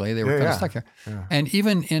economically they were kind of stuck here. Yeah. And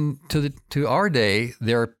even to our day,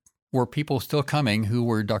 there were people still coming who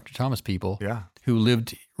were Dr. Thomas people who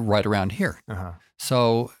lived right around here.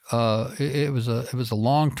 So it was a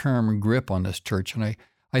long-term grip on this church, and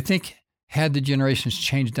I think had the generations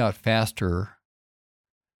changed out faster,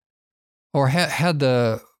 or had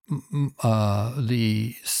the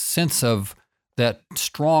sense of that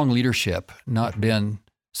strong leadership not been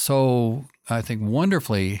so, I think,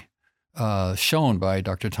 wonderfully shown by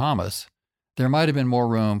Dr. Thomas, there might have been more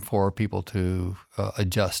room for people to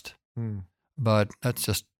adjust. But that's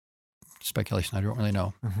just speculation. I don't really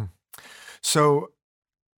know. So,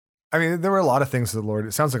 I mean, there were a lot of things that the Lord,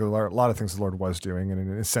 it sounds like a lot of things the Lord was doing, and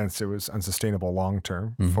in a sense it was unsustainable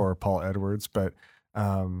long-term for Paul Edwards, but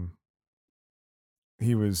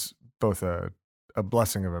he was both a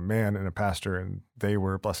blessing of a man and a pastor, and they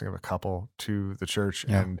were a blessing of a couple to the church.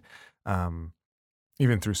 Yeah. And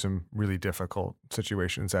even through some really difficult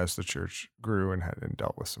situations as the church grew and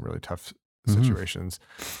dealt with some really tough situations.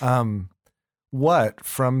 What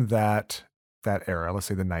from that era, let's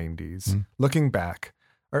say the 90s, looking back,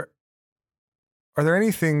 are there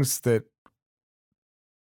any things that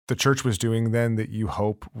the church was doing then that you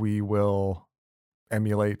hope we will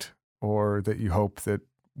emulate, or that you hope that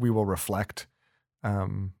we will reflect,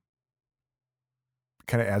 kind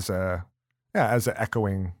of as an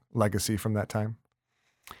echoing legacy from that time?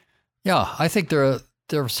 Yeah, I think there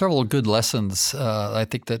are several good lessons. I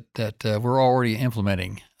think that we're already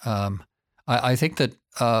implementing. I think that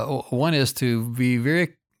one is to be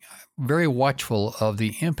very, very watchful of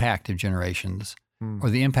the impact of generations or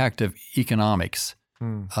the impact of economics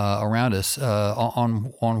around us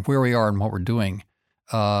on where we are and what we're doing.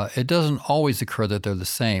 It doesn't always occur that they're the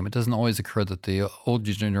same. It doesn't always occur that the old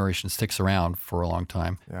generation sticks around for a long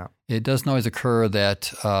time. Yeah. It doesn't always occur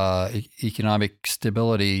that economic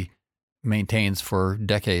stability maintains for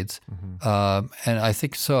decades. And I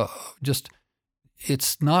think so. Just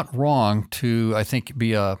it's not wrong to, I think,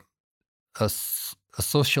 be a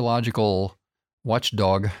sociological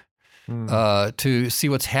watchdog to see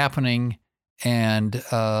what's happening and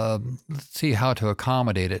see how to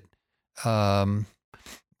accommodate it.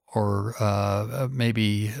 Or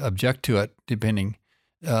maybe object to it, depending,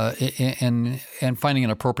 and finding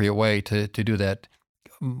an appropriate way to do that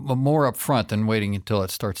more upfront than waiting until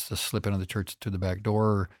it starts to slip into the church through the back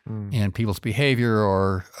door and people's behavior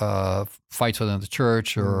or fights within the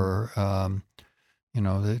church or,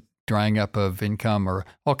 the drying up of income or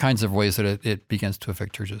all kinds of ways that it begins to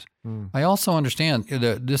affect churches. I also understand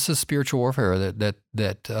that this is spiritual warfare, that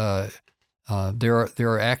there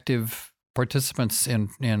are active participants in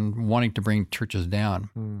wanting to bring churches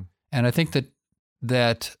down. And I think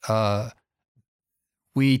that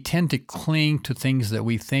we tend to cling to things that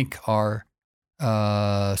we think are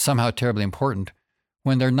somehow terribly important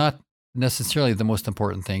when they're not necessarily the most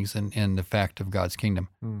important things in the fact of God's kingdom.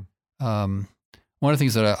 One of the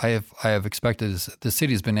things that I have expected is the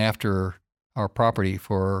city has been after our property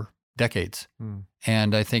for decades.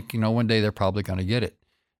 And I think, one day they're probably going to get it.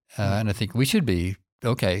 And I think we should be,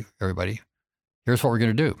 okay, everybody, here's what we're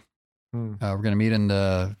going to do. We're going to meet in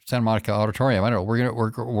the Santa Monica Auditorium. I don't know.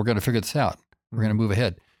 We're going to figure this out. We're going to move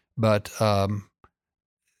ahead. But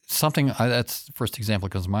something that's the first example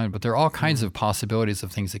that comes to mind, but there are all kinds of possibilities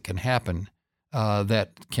of things that can happen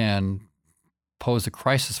that can pose a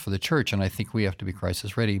crisis for the church. And I think we have to be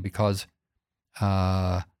crisis ready because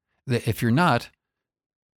if you're not,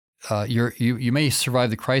 you may survive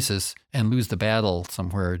the crisis and lose the battle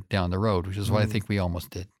somewhere down the road, which is what I think we almost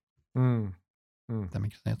did. That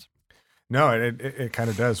makes sense. No, it kind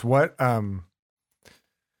of does. What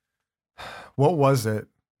was it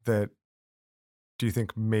that do you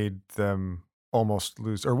think made them almost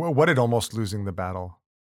lose, or what did almost losing the battle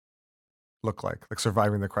look like? Like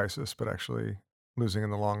surviving the crisis, but actually losing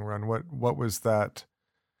in the long run. What was that?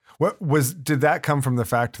 Did that come from the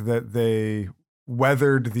fact that they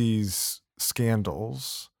weathered these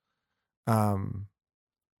scandals,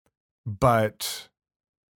 but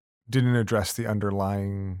didn't address the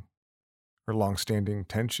underlying or longstanding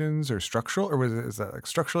tensions or structural, or is that like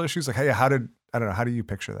structural issues? Like, hey, I don't know. How do you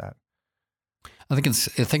picture that? I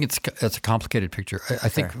think it's a complicated picture. I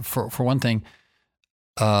think for one thing,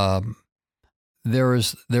 there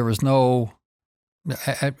was no.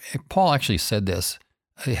 Paul actually said this.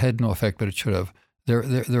 It had no effect, but it should have.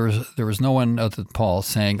 There was no one other than Paul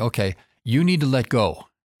saying, "Okay, you need to let go.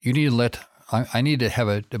 You need to let. I need to have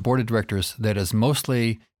a board of directors that is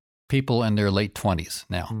mostly people in their late 20s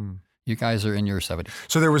now. You guys are in your 70s."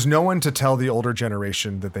 So there was no one to tell the older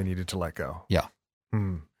generation that they needed to let go. Yeah.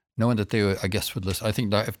 No one that they, I guess, would listen. I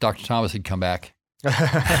think if Dr. Thomas had come back, might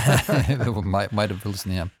have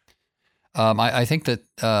listened to him. I think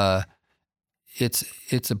that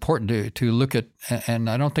it's important to look at, and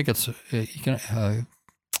I don't think it's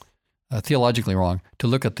theologically wrong to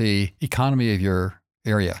look at the economy of your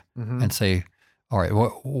area and say, all right,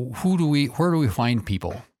 where do we find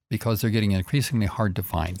people? Because they're getting increasingly hard to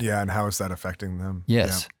find. Yeah, and how is that affecting them?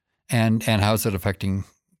 Yes, yeah. and how is it affecting?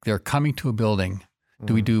 They're coming to a building.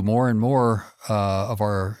 Do we do more and more of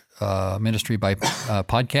our ministry by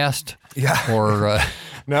podcast? Yeah. Or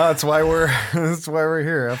no, that's why we're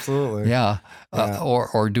here. Absolutely. Yeah.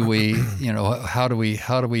 Or do we? How do we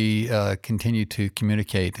continue to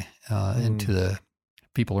communicate into the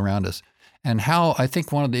people around us? And how I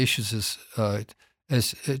think one of the issues is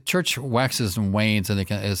as church waxes and wanes, I think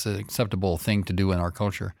is an acceptable thing to do in our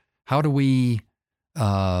culture. How do we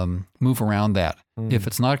move around that? If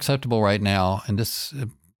it's not acceptable right now in this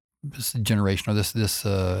generation or this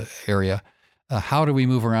area, how do we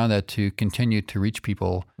move around that to continue to reach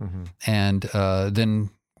people? And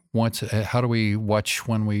then how do we watch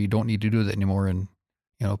when we don't need to do that anymore and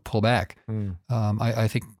pull back? I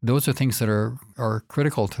think those are things that are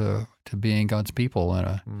critical to being God's people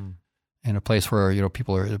in a place where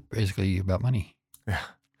people are basically about money. Yeah.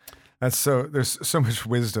 There's so much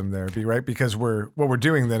wisdom there, right? Because what we're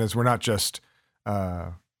doing then is we're not just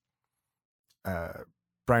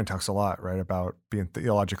Brian talks a lot, right, about being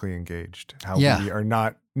theologically engaged. How we are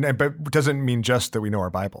not, but doesn't mean just that we know our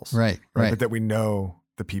Bibles, right? But that we know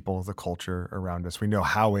the people, the culture around us. We know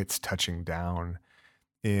how it's touching down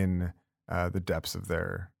in the depths of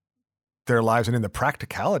their lives and in the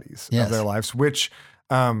practicalities of their lives, which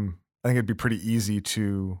I think it'd be pretty easy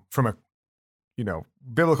to, from a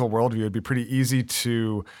biblical worldview, it'd be pretty easy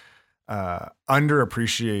to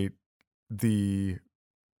underappreciate the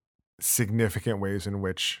significant ways in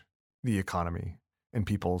which the economy and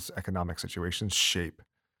people's economic situations shape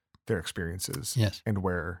their experiences and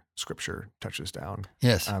where Scripture touches down.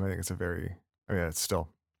 Yes. I think it's still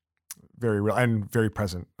very real and very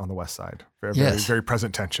present on the West Side. Very, very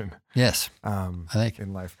present tension. Yes. I think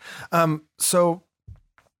in life. So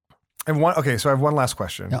I have one last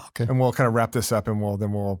question. Yeah, okay. And we'll kind of wrap this up, and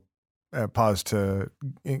we'll pause to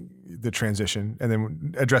the transition, and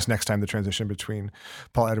then address next time the transition between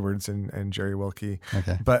Paul Edwards and Jerry Wilkie.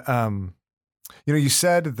 Okay. But you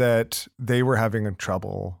said that they were having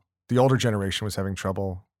trouble. The older generation was having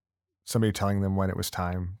trouble. Somebody telling them when it was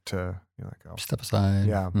time to step aside.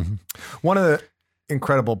 Yeah. One of the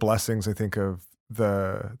incredible blessings, I think, of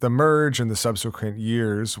the merge and the subsequent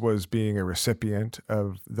years was being a recipient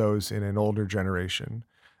of those in an older generation,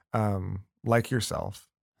 like yourself.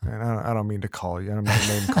 And I don't mean to call you. I'm not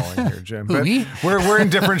name calling here, Jim. But we're in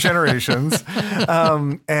different generations,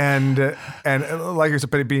 and like yourself,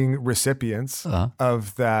 but being recipients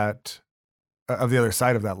of that, of the other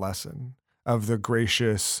side of that lesson, of the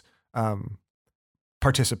gracious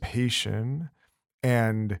participation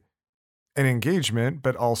and an engagement,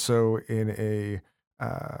 but also in a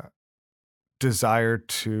desire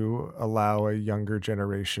to allow a younger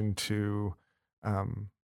generation to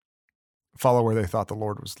follow where they thought the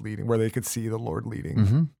Lord was leading, where they could see the Lord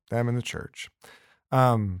leading them in the church.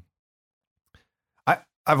 I've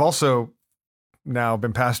also now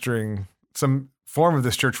been pastoring some form of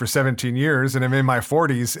this church for 17 years and I'm in my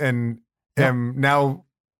 40s and am now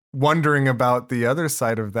wondering about the other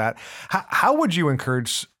side of that. How would you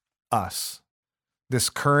encourage us, this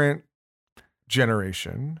current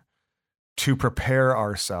generation, to prepare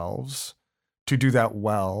ourselves to do that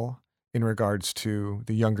well in regards to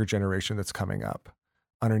the younger generation that's coming up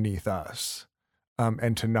underneath us,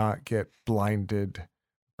 and to not get blinded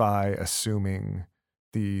by assuming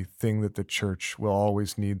the thing that the church will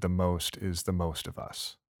always need the most is the most of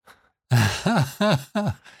us?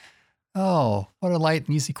 Oh, what a light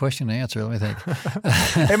and easy question to answer. Let me think.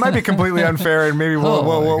 It might be completely unfair, and maybe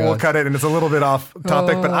we'll cut it, and it's a little bit off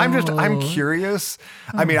topic. But I'm curious.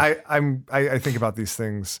 I mean, I think about these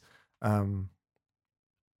things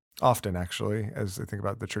often, actually, as I think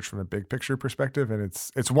about the church from a big picture perspective, and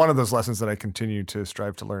it's one of those lessons that I continue to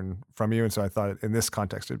strive to learn from you. And so I thought in this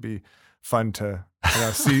context it'd be fun to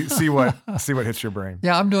see what hits your brain.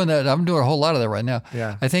 Yeah, I'm doing that. I'm doing a whole lot of that right now.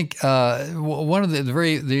 Yeah, I think one of the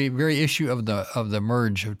very issue of the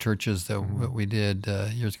merge of churches that we did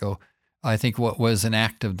years ago, I think what was an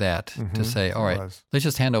act of that to say, all right, let's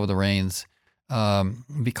just hand over the reins,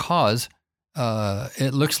 because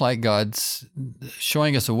it looks like God's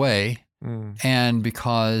showing us a way, and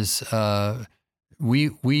because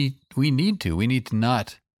we need to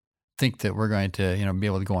not think that we're going to be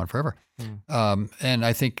able to go on forever. And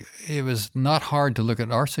I think it was not hard to look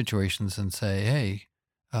at our situations and say, hey,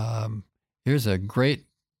 here's a great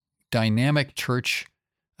dynamic church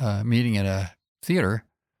meeting in a theater,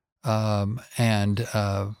 and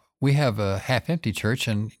we have a half-empty church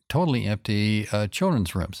and totally empty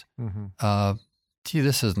children's rooms. Gee,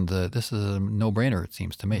 this is a no-brainer, it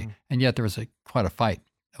seems to me. And yet there was quite a fight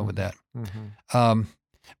over that.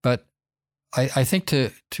 But I think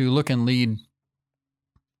to look and lead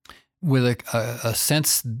with a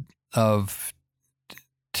sense of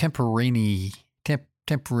temporariness,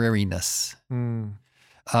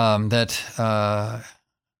 that I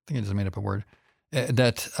think I just made up a word.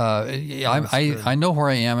 I know where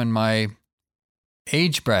I am in my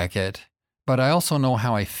age bracket, but I also know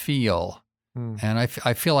how I feel. And I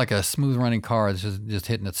feel like a smooth running car is just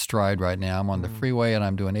hitting its stride right now. I'm on the freeway and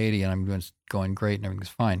I'm doing 80 and I'm going great and everything's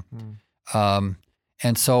fine.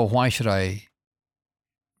 And so why should I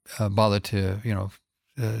bother to,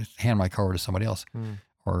 hand my car over to somebody else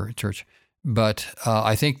or a church? But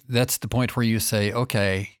I think that's the point where you say,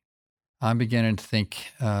 okay, I'm beginning to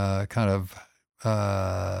think kind of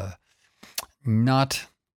not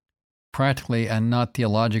practically and not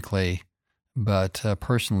theologically, but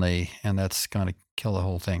personally, and that's going to kill the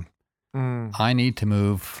whole thing. I need to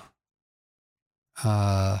move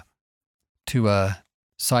to a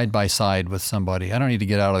side-by-side with somebody. I don't need to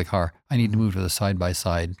get out of the car. I need to move to the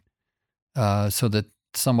side-by-side so that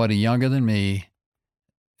somebody younger than me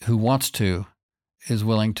who wants to is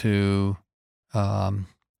willing to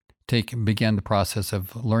begin the process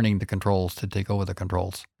of learning the controls to take over the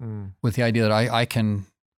controls, with the idea that I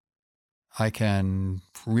can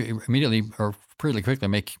immediately or pretty quickly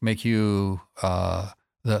make you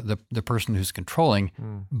the person who's controlling,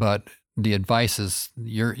 but the advice is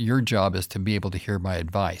your job is to be able to hear my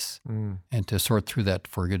advice and to sort through that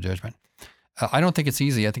for good judgment. I don't think it's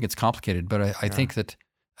easy. I think it's complicated, but I think that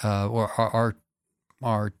our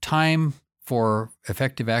time for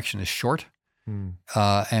effective action is short,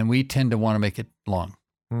 and we tend to want to make it long,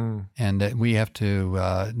 and that we have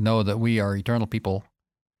to know that we are eternal people,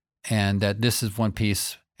 and that this is one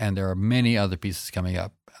piece, and there are many other pieces coming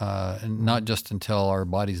up, and not just until our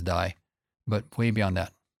bodies die, but way beyond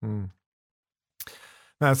that.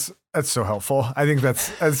 That's so helpful. I think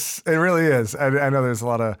it really is. I know there's a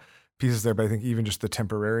lot of pieces there, but I think even just the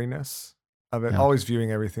temporariness of it, always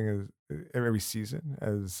viewing everything every season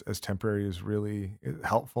as temporary is really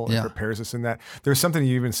helpful. It prepares us in that. There's something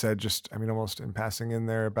you even said, almost in passing in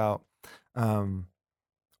there about when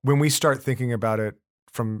we start thinking about it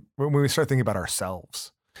when we start thinking about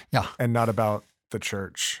ourselves, and not about the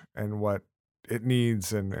church and what it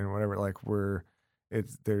needs and whatever. Like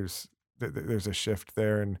there's a shift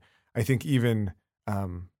there, and I think even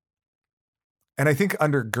and I think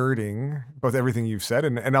undergirding both everything you've said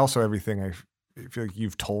and also everything I feel like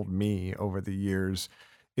you've told me over the years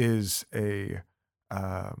is that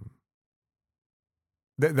I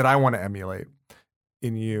want to emulate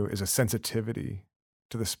in you is a sensitivity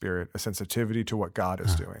to the Spirit, a sensitivity to what God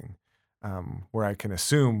is doing, where I can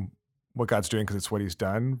assume what God's doing because it's what He's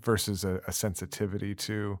done, versus a sensitivity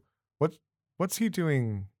to what's He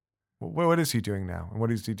doing. What is He doing now, and what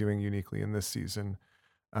is He doing uniquely in this season?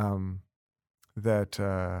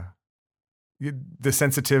 The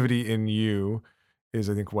sensitivity in you is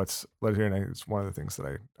I think what's led here, and it's one of the things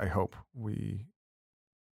that I hope we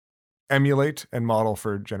emulate and model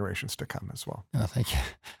for generations to come as well. Oh, thank you.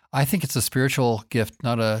 I think it's a spiritual gift,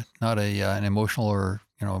 not an emotional or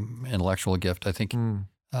intellectual gift. I think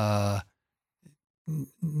the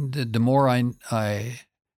more I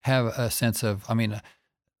have a sense of,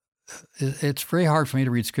 it's very hard for me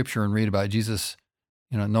to read scripture and read about Jesus,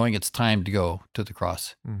 knowing it's time to go to the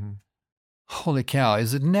cross. Mm-hmm. Holy cow,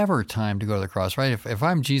 is it never time to go to the cross, right? If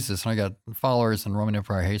I'm Jesus and I got followers and Roman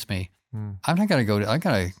Empire hates me, I'm not going to go I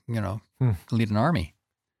got to, lead an army.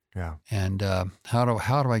 Yeah. And how do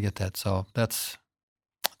I get that? So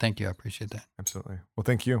thank you. I appreciate that. Absolutely. Well,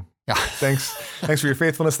 thank you. Yeah. Thanks for your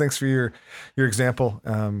faithfulness. Thanks for your example,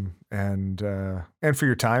 and for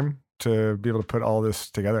your time to be able to put all this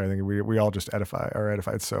together. I think we all just are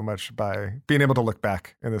edified so much by being able to look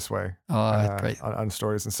back in this way great. on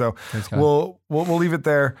stories. And so we'll leave it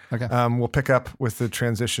there. Okay. We'll pick up with the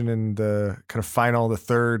transition and the kind of the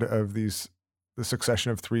third of the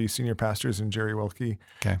succession of 3 senior pastors and Jerry Wilkie.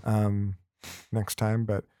 Okay. Next time,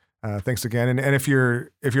 but thanks again. And if you're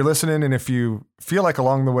listening, and if you feel like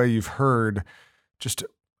along the way you've heard just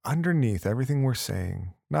underneath everything we're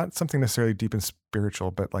saying, not something necessarily deep and spiritual,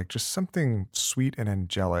 but like just something sweet and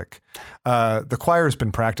angelic. The choir has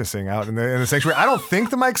been practicing out in the sanctuary. I don't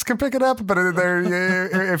think the mics can pick it up, but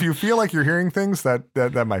if you feel like you're hearing things,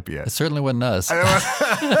 that might be it. It certainly wasn't us. All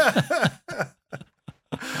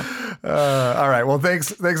right. Well,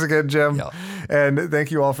 thanks again, Jim. Yeah. And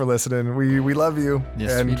thank you all for listening. We love you.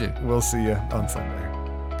 Yes, and we do. We'll see you on Sunday.